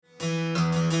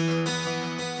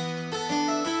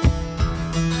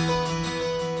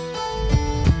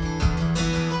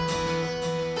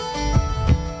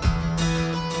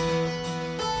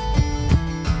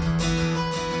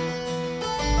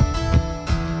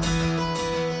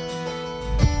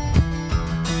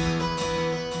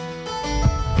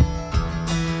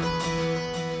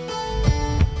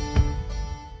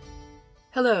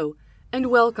Hello, and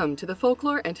welcome to the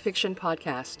Folklore and Fiction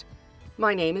Podcast.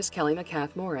 My name is Kelly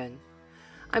McCath-Moran.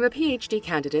 I'm a PhD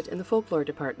candidate in the Folklore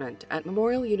Department at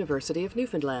Memorial University of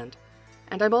Newfoundland,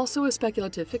 and I'm also a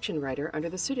speculative fiction writer under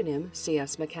the pseudonym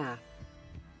C.S. McCath.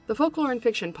 The Folklore and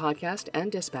Fiction Podcast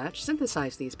and Dispatch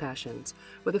synthesize these passions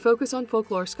with a focus on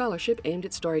folklore scholarship aimed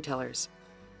at storytellers.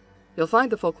 You'll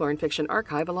find the Folklore and Fiction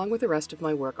archive along with the rest of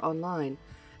my work online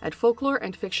at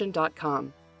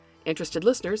folkloreandfiction.com. Interested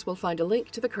listeners will find a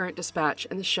link to the current dispatch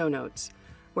in the show notes,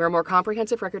 where a more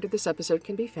comprehensive record of this episode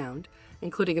can be found,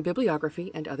 including a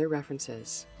bibliography and other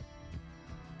references.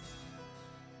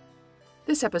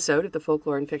 This episode of the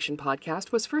Folklore and Fiction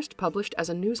Podcast was first published as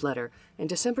a newsletter in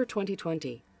December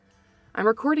 2020. I'm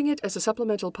recording it as a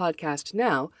supplemental podcast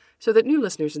now so that new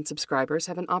listeners and subscribers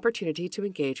have an opportunity to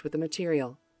engage with the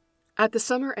material. At the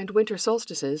summer and winter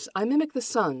solstices, I mimic the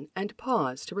sun and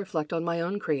pause to reflect on my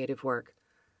own creative work.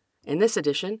 In this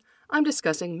edition, I'm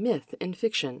discussing myth in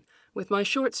fiction with my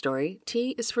short story,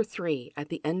 T is for Three at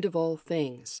the End of All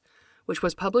Things, which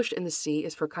was published in the C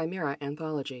is for Chimera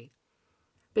anthology.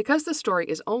 Because the story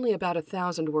is only about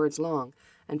 1,000 words long,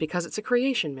 and because it's a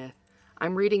creation myth,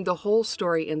 I'm reading the whole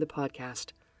story in the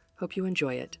podcast. Hope you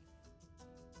enjoy it.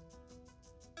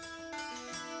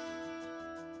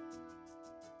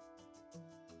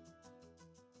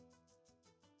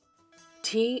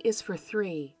 T is for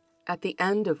Three at the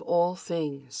End of All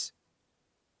Things.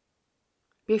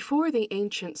 Before the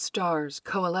ancient stars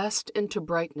coalesced into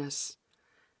brightness,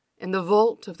 in the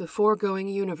vault of the foregoing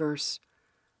universe,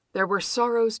 there were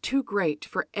sorrows too great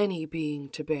for any being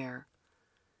to bear,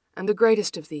 and the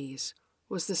greatest of these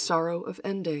was the sorrow of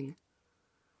ending.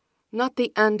 Not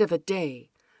the end of a day,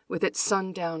 with its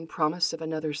sundown promise of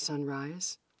another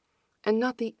sunrise, and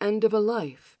not the end of a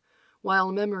life,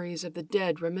 while memories of the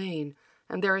dead remain,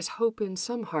 and there is hope in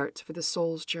some hearts for the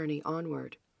soul's journey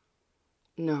onward.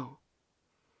 No.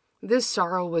 This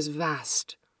sorrow was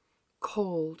vast,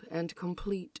 cold, and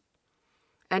complete,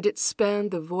 and it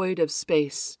spanned the void of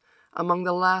space among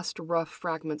the last rough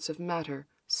fragments of matter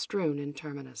strewn in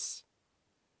terminus.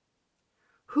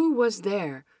 Who was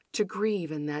there to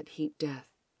grieve in that heat death?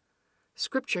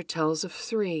 Scripture tells of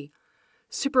three,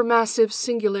 supermassive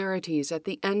singularities at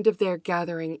the end of their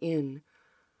gathering in,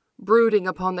 brooding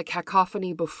upon the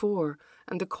cacophony before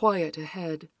and the quiet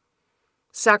ahead,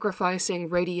 sacrificing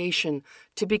radiation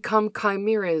to become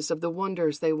chimeras of the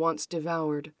wonders they once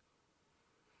devoured.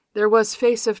 There was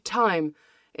face of time,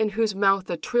 in whose mouth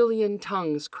 1 trillion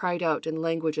tongues cried out in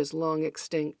languages long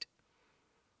extinct.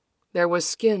 There was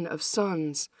skin of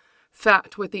suns,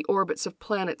 fat with the orbits of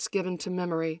planets given to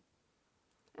memory.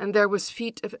 And there was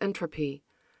feet of entropy,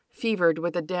 fevered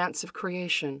with the dance of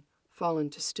creation, fallen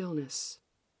to stillness.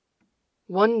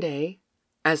 One day,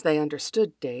 as they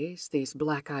understood days, these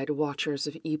black-eyed watchers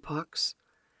of epochs,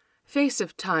 face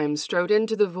of time strode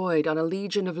into the void on a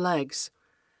legion of legs,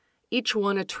 each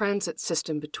one a transit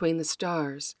system between the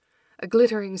stars, a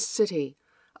glittering city,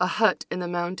 a hut in the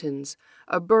mountains,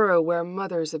 a burrow where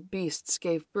mothers of beasts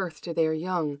gave birth to their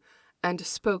young and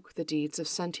spoke the deeds of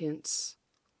sentience.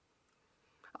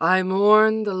 I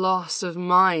mourn the loss of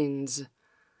minds,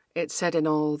 it said in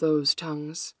all those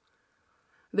tongues.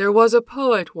 There was a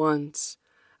poet once,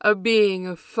 a being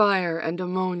of fire and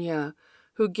ammonia,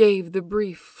 who gave the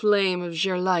brief flame of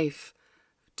your life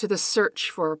to the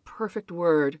search for a perfect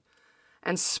word,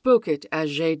 and spoke it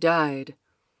as Jay died.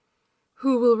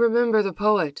 Who will remember the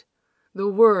poet, the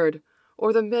word,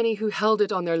 or the many who held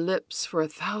it on their lips for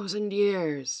 1,000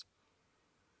 years?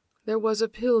 There was a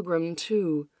pilgrim,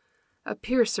 too, a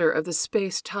piercer of the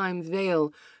space-time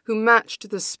veil, who matched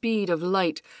the speed of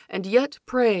light, and yet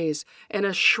prays in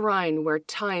a shrine where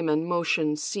time and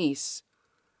motion cease.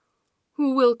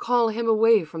 Who will call him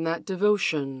away from that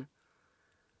devotion?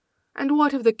 And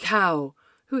what of the cow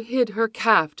who hid her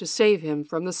calf to save him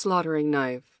from the slaughtering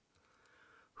knife?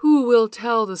 Who will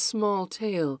tell the small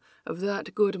tale of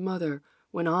that good mother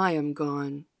when I am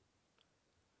gone?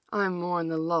 I mourn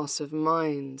the loss of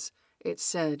minds, it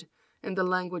said, in the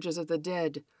languages of the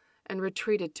dead, and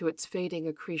retreated to its fading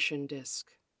accretion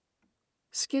disk.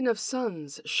 Skin of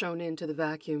suns shone into the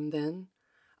vacuum then,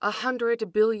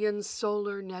 100 billion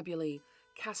solar nebulae,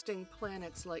 casting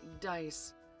planets like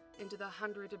dice into the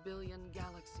 100 billion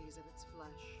galaxies of its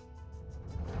flesh.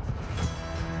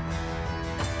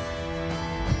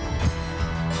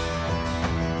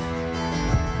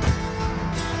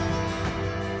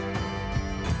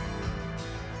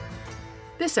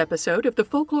 This episode of the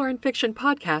Folklore and Fiction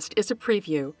Podcast is a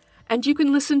preview, and you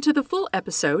can listen to the full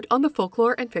episode on the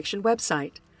Folklore and Fiction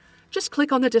website. Just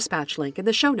click on the dispatch link in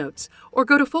the show notes, or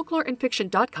go to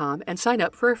folkloreandfiction.com and sign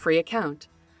up for a free account.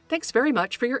 Thanks very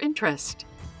much for your interest.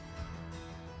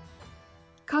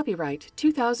 Copyright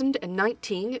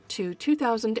 2019 to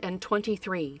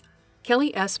 2023.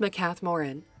 Kelly S. McCath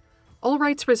Morin. All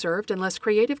rights reserved unless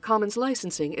Creative Commons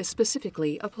licensing is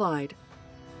specifically applied.